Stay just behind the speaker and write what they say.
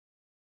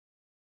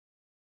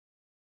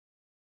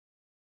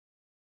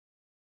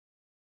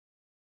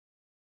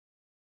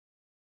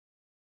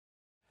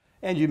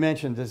And you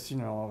mentioned this,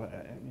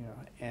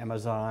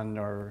 Amazon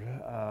or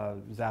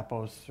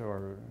Zappos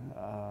or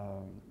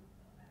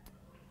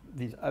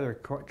these other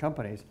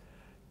companies.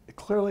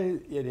 Clearly,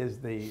 it is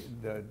the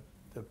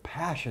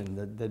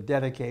passion, the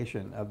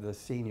dedication of the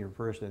senior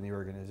person in the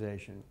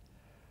organization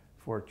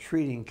for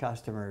treating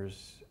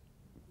customers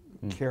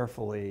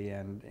carefully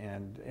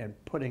and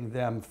putting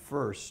them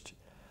first.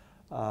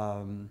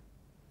 Putting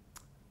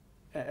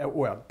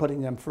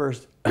them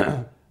first,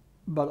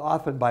 but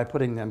often by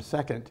putting them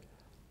second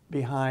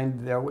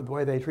behind the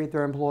way they treat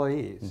their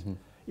employees. Mm-hmm.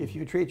 If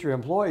you treat your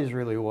employees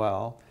really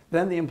well,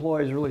 then the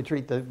employees really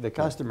treat the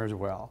customers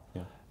well.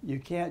 Yeah. You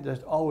can't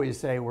just always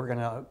say we're going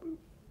to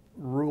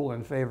rule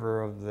in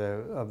favor of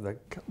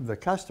the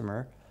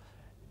customer,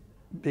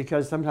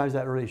 because sometimes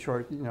that really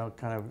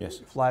kind of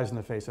flies in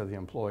the face of the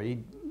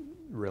employee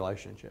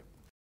relationship.